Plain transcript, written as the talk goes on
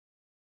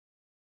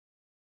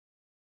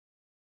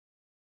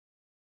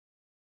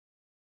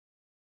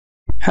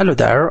Hello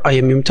there, I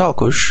am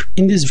Mümtalkuş.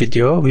 In this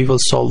video, we will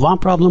solve one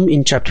problem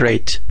in Chapter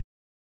 8.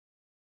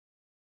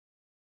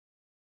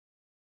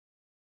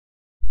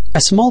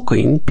 A small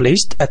coin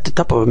placed at the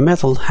top of a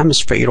metal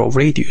hemisphere of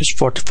radius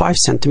 45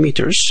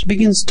 cm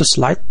begins to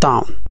slide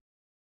down.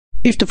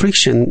 If the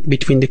friction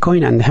between the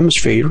coin and the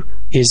hemisphere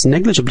is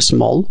negligibly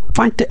small,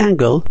 find the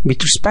angle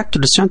with respect to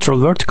the central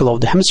vertical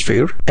of the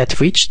hemisphere at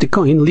which the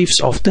coin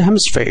leaves off the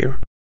hemisphere.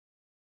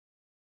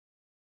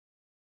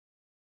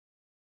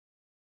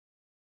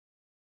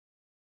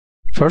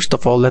 First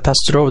of all, let us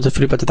draw the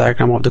free body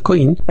diagram of the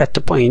coin at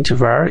the point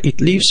where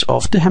it leaves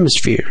off the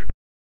hemisphere.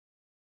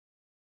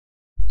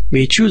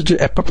 We choose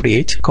the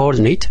appropriate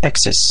coordinate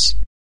axis.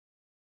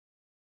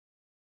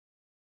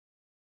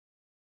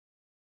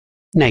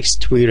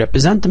 Next, we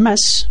represent the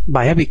mass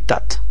by a big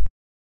dot.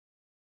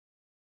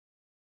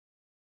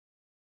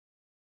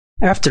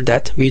 After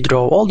that, we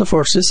draw all the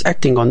forces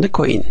acting on the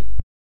coin.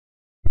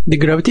 The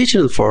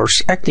gravitational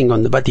force acting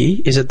on the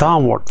body is a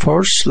downward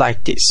force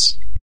like this.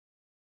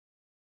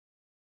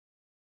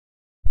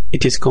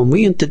 It is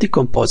convenient to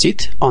decompose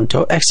it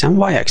onto x and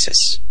y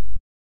axis.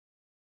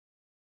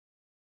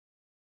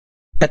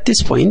 At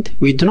this point,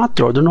 we do not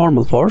draw the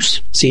normal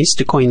force since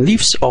the coin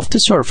leaves off the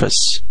surface.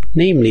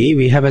 Namely,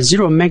 we have a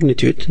zero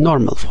magnitude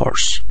normal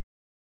force.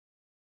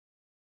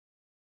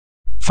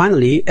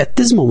 Finally, at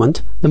this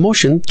moment, the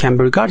motion can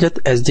be regarded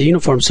as the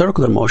uniform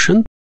circular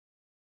motion.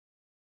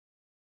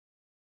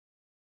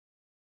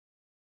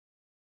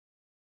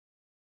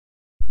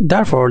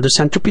 Therefore, the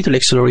centripetal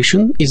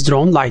acceleration is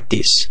drawn like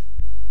this.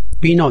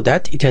 We know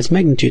that it has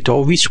magnitude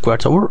of v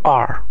squared over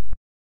r.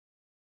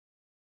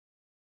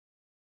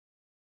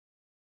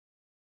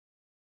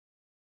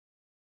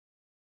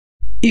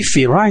 If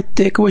we write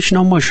the equation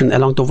of motion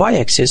along the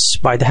y-axis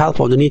by the help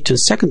of the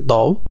Newton's second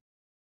law,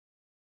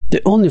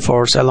 the only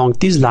force along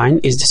this line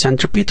is the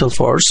centripetal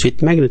force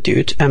with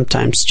magnitude m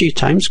times g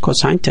times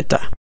cosine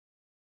theta,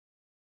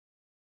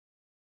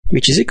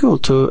 which is equal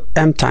to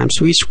m times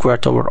v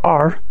squared over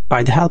r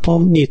by the help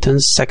of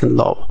Newton's second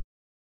law.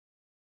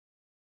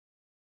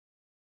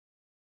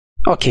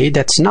 Okay,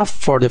 that's enough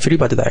for the free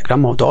body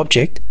diagram of the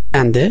object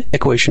and the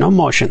equation of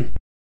motion.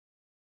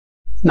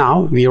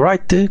 Now we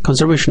write the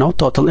conservation of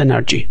total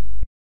energy.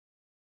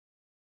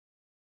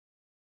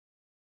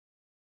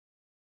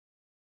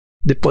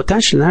 The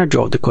potential energy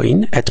of the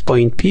coin at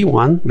point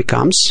P1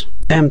 becomes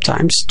m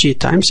times g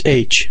times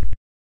h.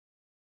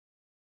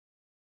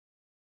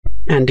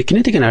 And the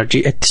kinetic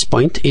energy at this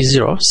point is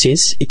zero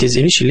since it is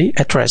initially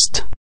at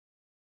rest.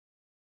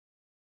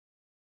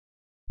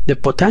 The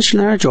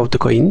potential energy of the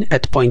coin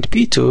at point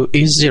P2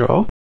 is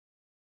 0,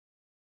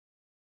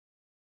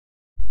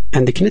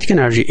 and the kinetic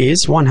energy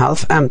is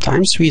 1/2 m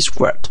times v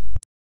squared.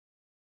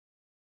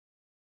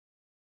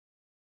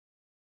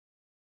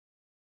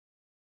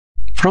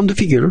 From the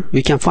figure,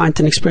 we can find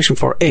an expression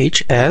for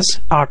h as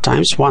r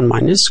times 1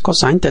 minus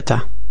cosine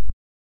theta.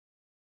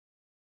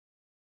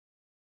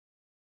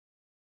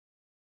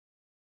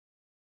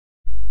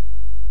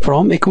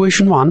 From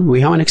equation 1,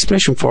 we have an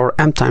expression for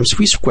m times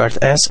v squared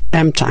as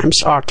m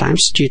times r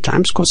times g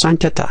times cosine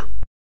theta.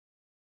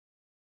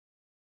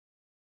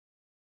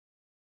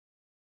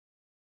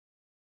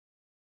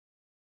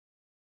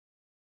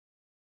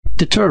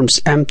 The terms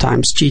m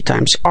times g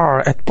times r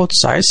at both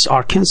sides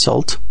are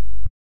cancelled.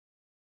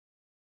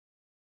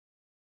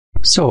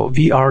 So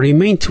we are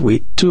remained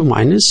with 2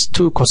 minus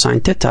 2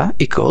 cosine theta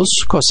equals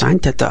cosine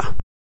theta.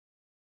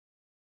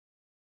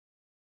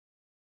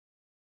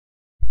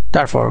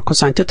 Therefore,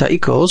 cosine theta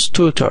equals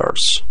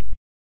 2/3.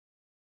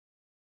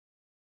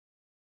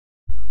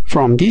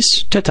 From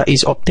this, theta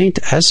is obtained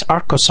as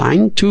arc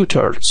cosine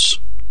 2/3,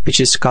 which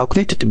is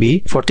calculated to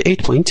be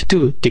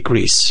 48.2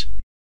 degrees.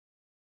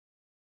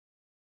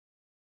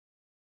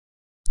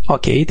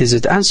 Okay, this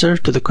is the answer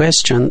to the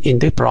question in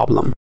the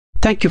problem.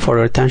 Thank you for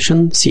your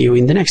attention. See you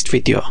in the next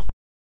video.